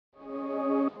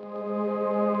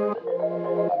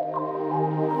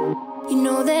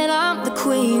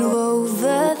queen of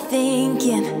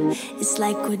overthinking. It's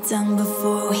like we're done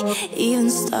before we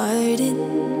even started.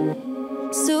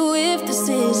 So if this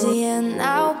is the end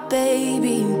now,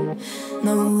 baby,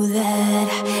 know that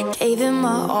I gave it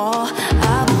my all.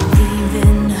 I believe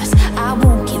in us, I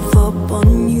won't give up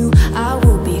on you. I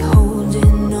will be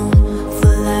holding on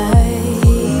for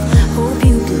life. Hope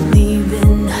you believe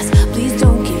in us, please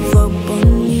don't give up on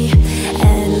me.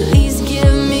 At least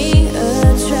give me a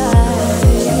try.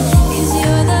 'Cause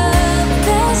you're the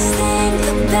best thing,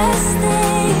 the best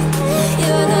thing.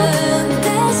 You're the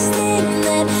best thing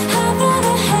that I've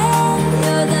ever had.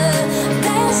 You're the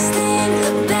best thing,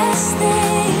 the best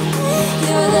thing.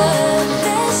 You're the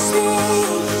best thing.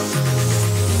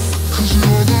 'Cause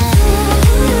you're the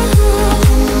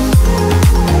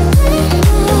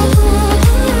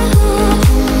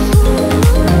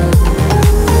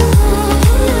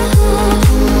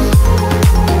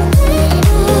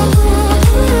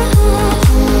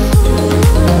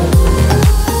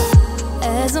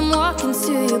As I'm walking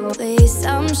to your place,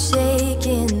 I'm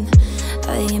shaking.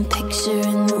 I am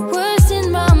picturing the words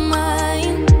in my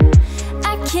mind.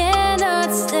 I cannot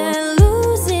stand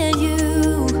losing you.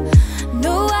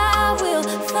 No, I will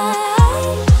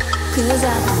fight. 'Cause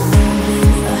I believe in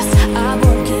us, I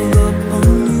won't give up on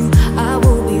you. I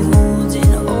will be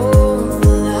holding on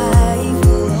for life.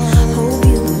 Hope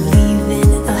you believe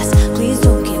in us, please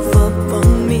don't give up on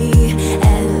me.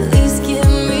 At least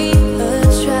give me a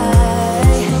try.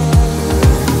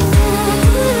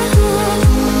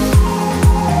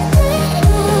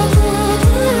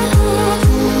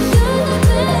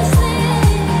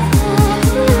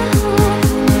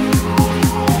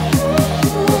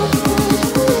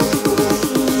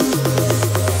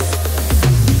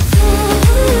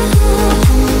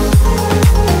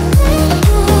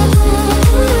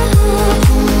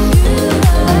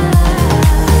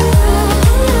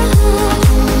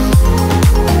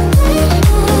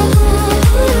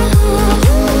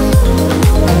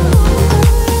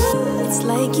 It's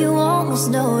like you almost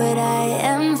know what I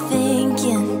am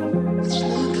thinking.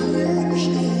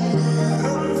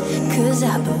 'Cause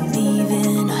I believe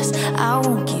in us, I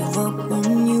won't give up on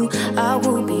you. I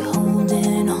will be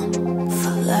holding on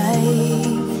for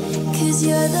life. 'Cause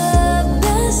you're the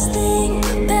best thing,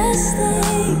 best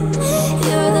thing.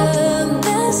 You're the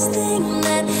best thing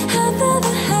that I've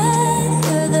ever had.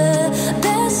 You're the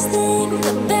best thing,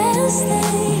 the best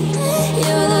thing.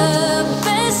 You're the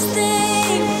best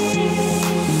thing.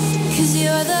 'Cause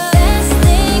you're the best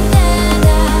thing that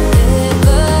I've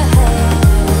ever had.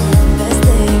 Best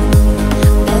thing,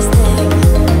 best thing.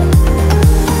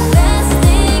 Best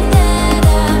thing that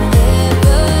I've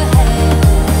ever had.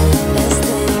 Best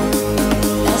thing,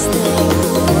 best thing.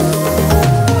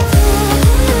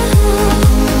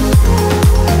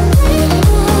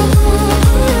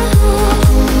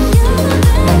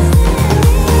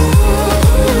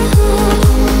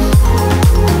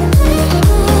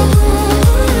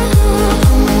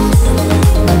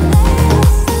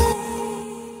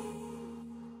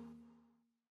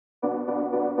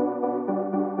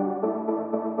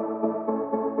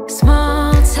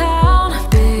 Small town,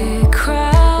 big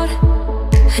crowd,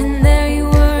 and there you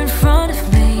were in front of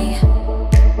me.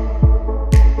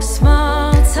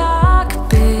 Small talk,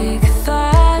 big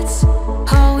thoughts,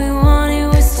 all we wanted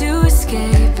was to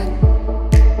escape.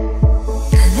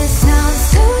 This sounds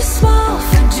too small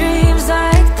for dreams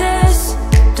like this.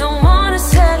 Don't wanna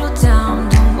settle down,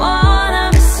 don't wanna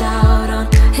miss out on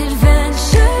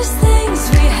adventures, things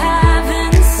we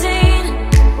haven't seen.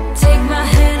 Take my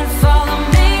hand and follow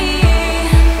me.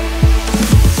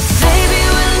 Baby,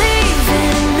 we're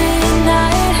leaving at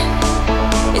midnight.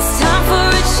 It's time for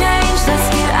a change, let's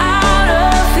get out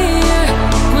of here.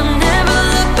 We'll never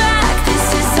look back, this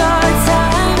is our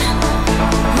time.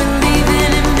 We're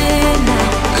leaving at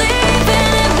midnight,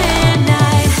 leaving at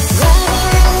midnight.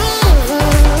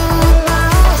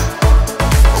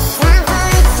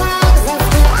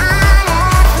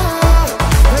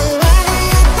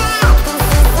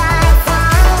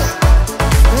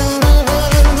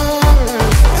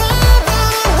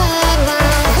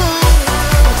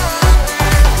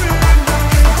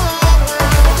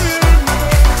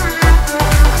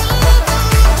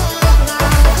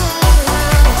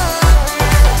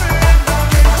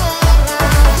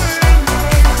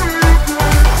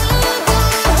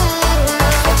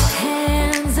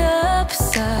 Hands up,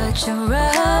 such a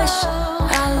rush.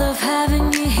 I love having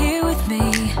you here with me.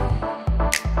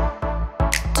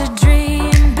 To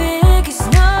dream big is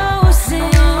no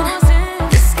sin.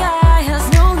 The sky has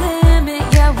no limit,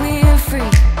 yeah, we're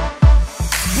free.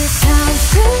 This sounds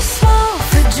too small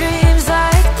for dreams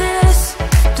like this.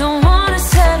 Don't wanna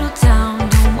settle down,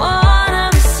 don't wanna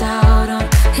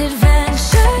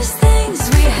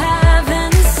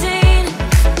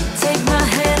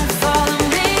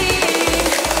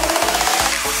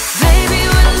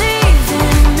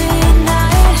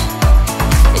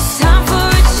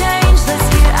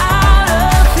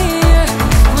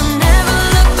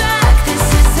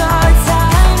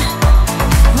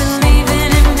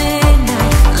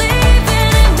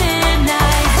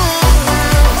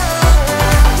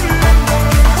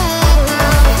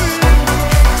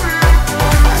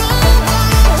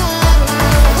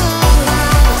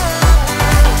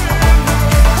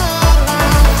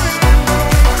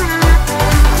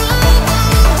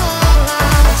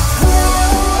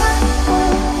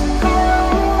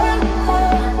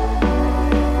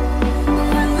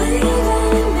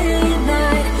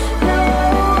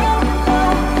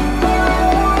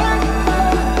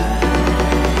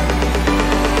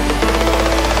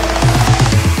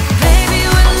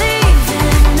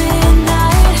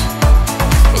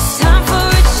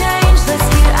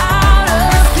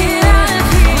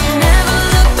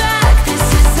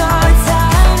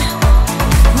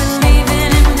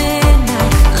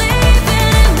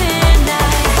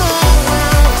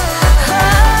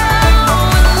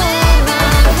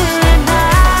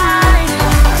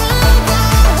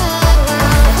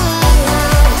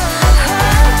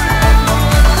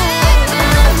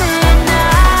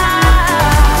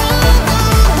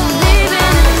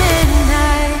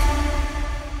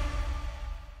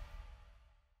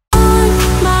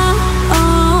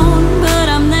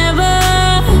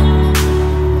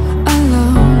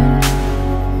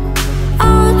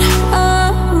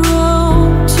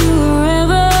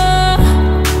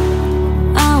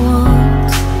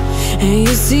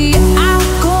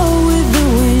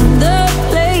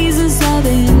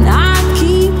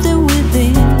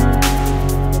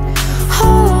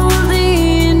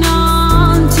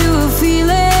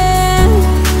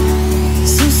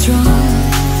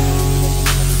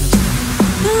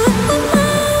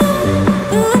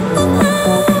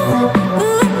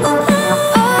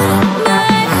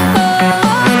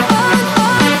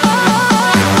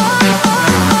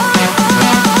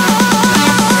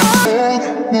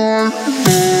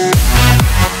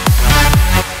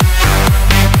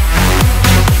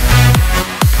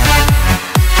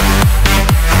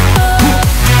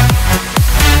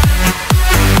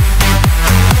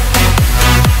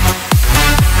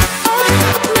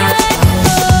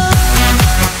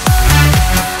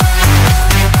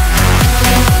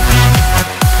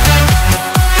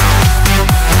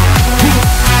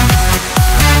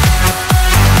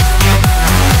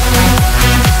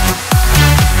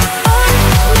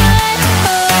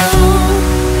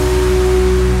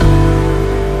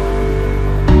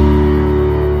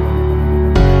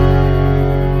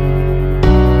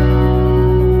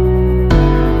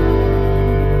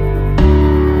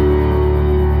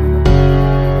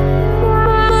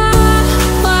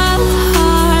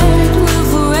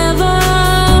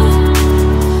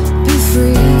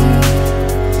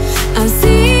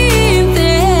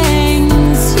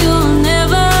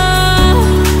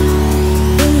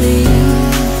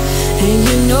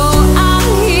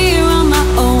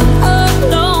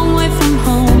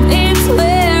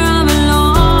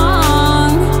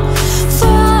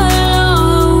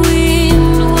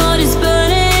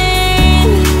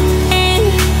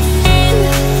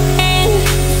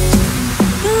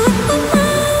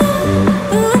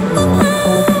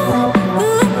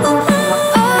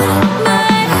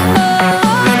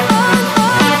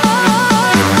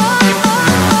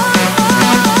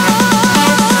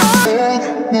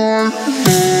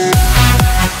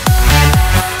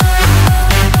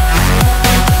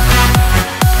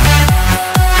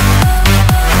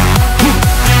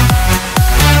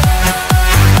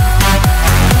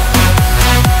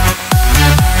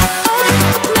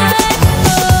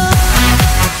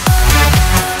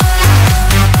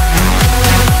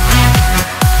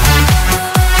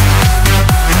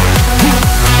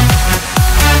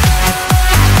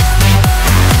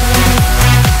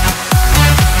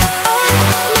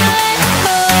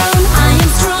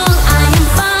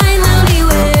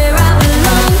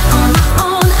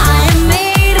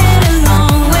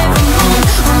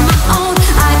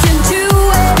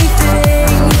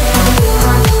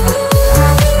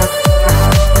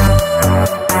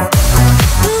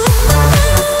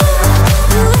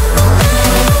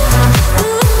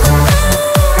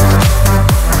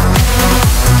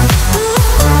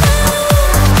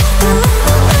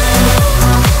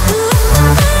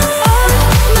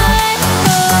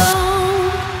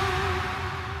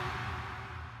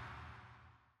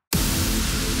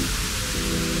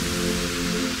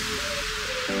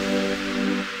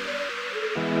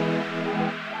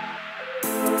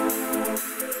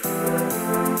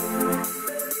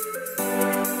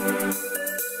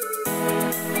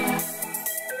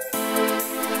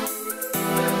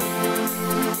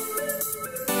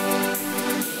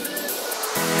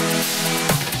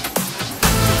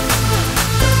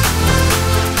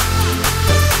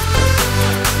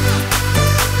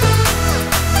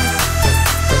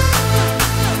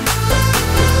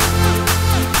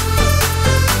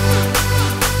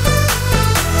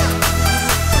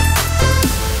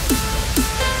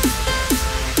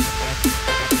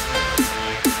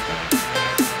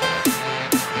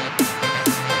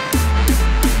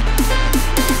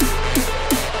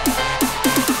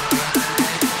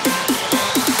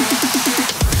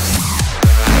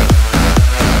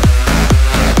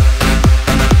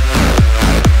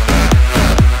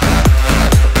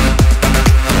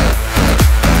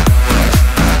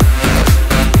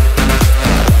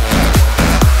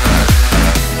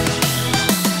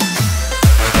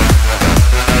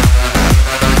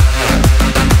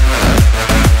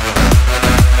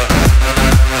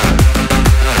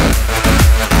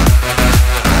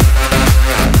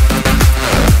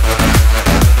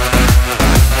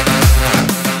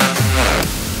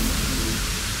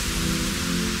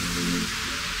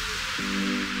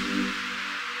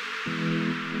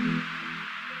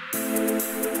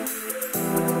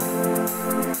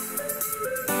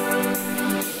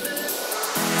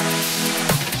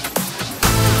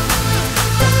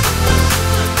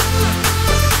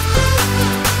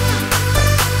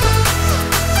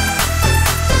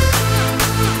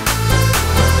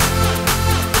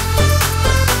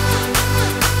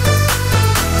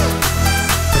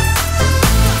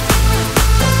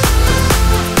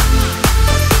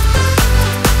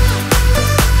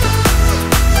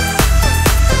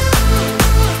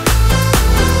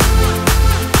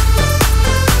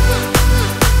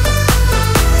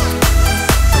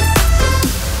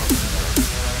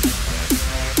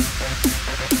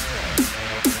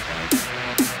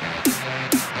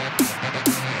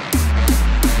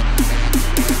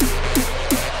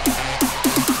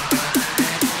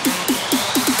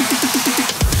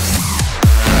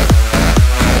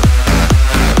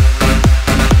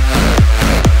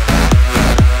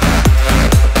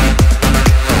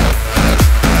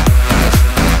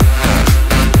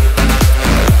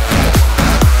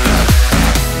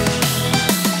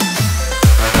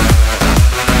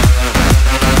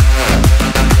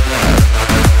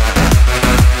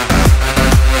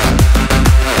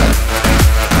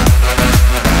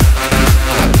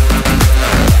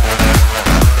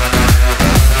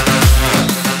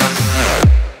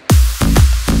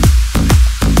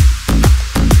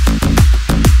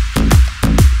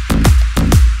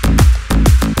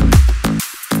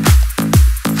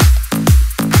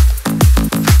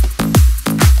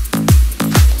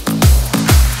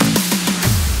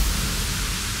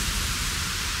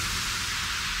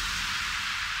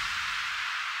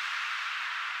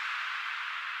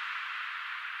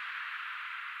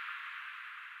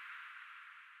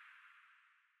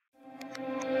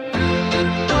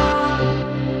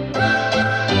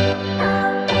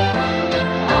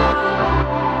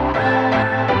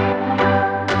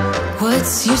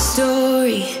What's your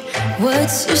story?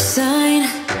 What's your sign?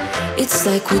 It's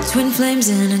like we're twin flames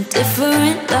in a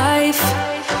different life.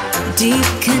 Deep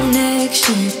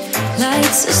connection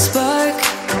lights a spark.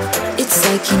 It's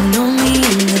like you know me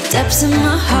in the depths of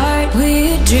my heart.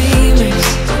 We're dreamers.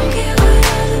 Don't care what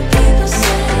other people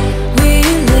say. We're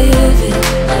living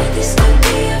like this could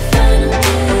be our final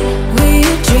day.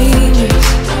 We're dreamers.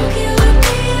 Don't care what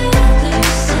the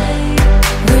others say.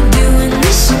 We're doing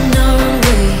this in our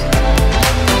way.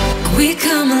 We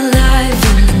come alive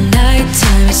in the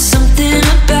nighttime. It's something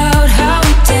about how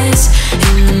we dance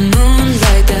in the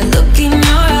moonlight. That look in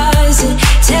your eyes, it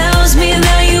tells me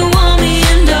that you want me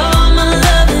and all my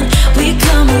loving. We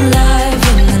come alive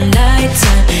in the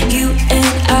nighttime. You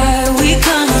and I, we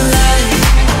come alive.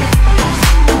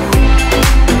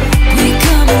 We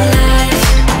come alive.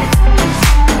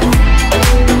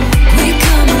 We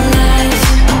come alive.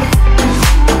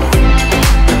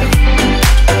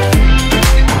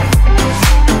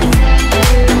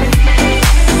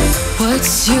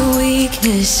 What's your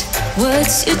weakness?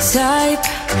 What's your type?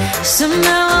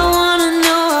 Somehow I wanna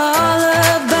know all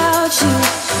about you.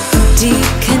 Deep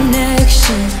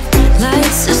connection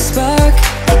lights a spark.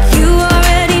 You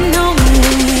already know me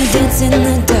when we dance in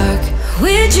the dark.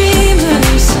 We're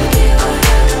dreamers.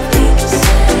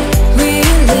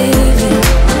 We're living.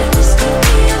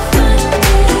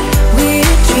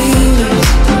 We're dreamers.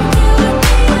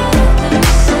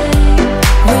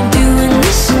 We're doing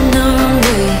this in our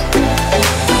way.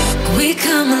 We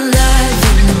come alive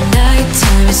in the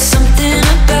nighttime. It's something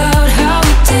about how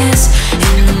we dance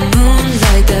in the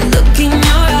moonlight. That look in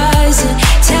your eyes, it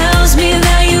tells me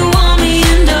that you want me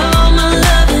and all my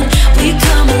loving. We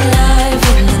come alive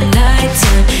in the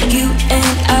nighttime. You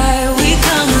and I, we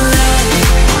come alive.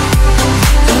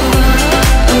 Oh,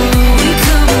 oh, we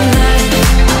come alive.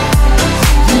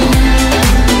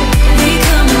 We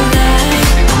come alive.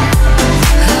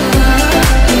 Oh,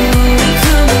 oh, we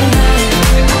come alive.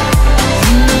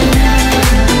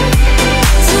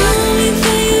 Tell me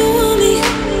that you want me.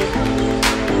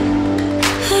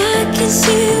 I can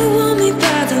see you want me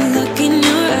by the look in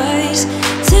your eyes.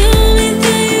 Tell me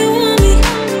that you want me.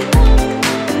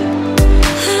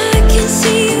 I can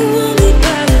see you want me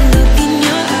by the look in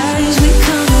your eyes. We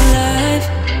come alive.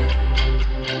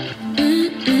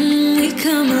 We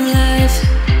come alive.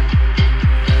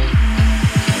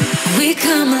 We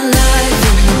come alive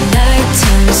in the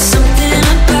nighttime. There's something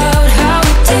about how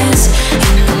we dance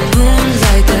in the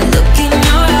moonlight. That look in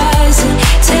your eyes, it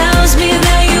tells me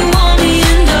that you want me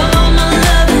and all my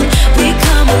loving. We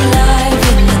come alive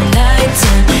in the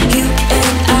nighttime. You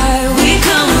and I, we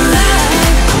come alive.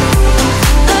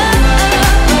 Oh, oh,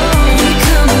 oh, we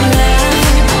come alive.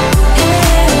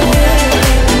 Yeah,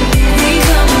 we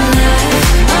come alive.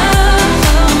 Oh,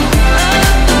 oh, oh,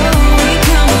 oh, we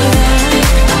come alive.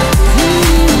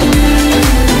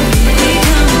 We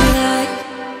come alive.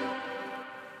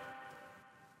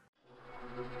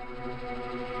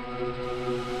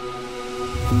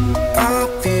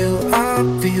 I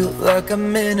feel like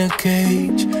I'm in a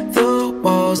cage. The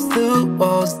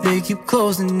walls, they keep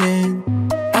closing in.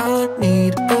 I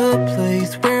need a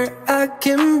place where I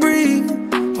can breathe.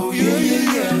 Oh yeah,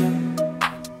 yeah, yeah.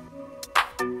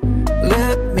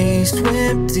 Let me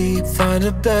swim deep, find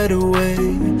a better way.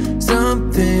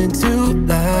 Something to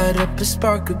light up a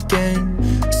spark again.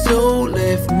 So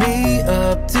lift me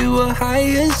up to a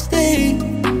higher state.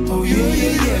 Oh yeah,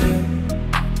 yeah, yeah.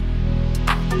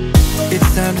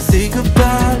 It's time to say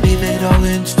goodbye, leave it all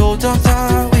in Old Town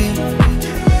Highway.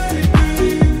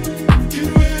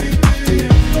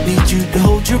 Need you to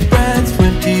hold your breath,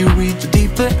 swim till you reach a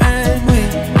deeper end.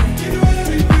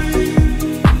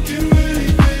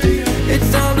 It's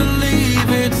time to leave,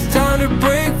 it's time to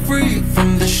break free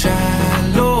from the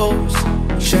shallows,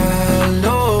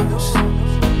 shallows.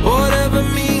 Whatever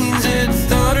means, it's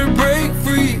time to break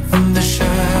free from the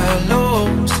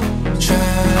shallows,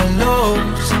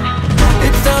 shallows.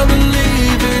 It's time to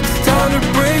leave, it's time to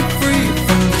break free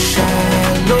from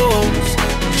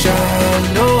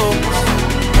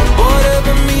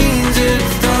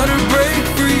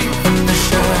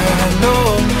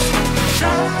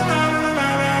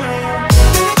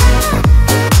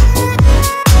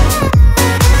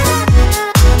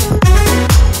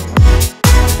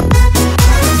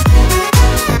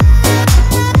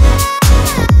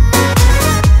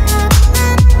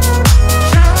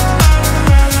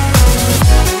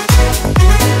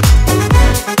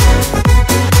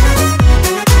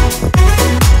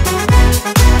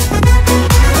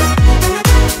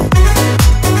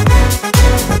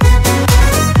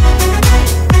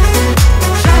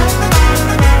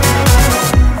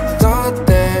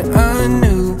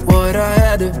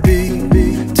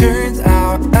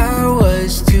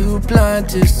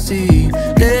to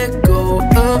see.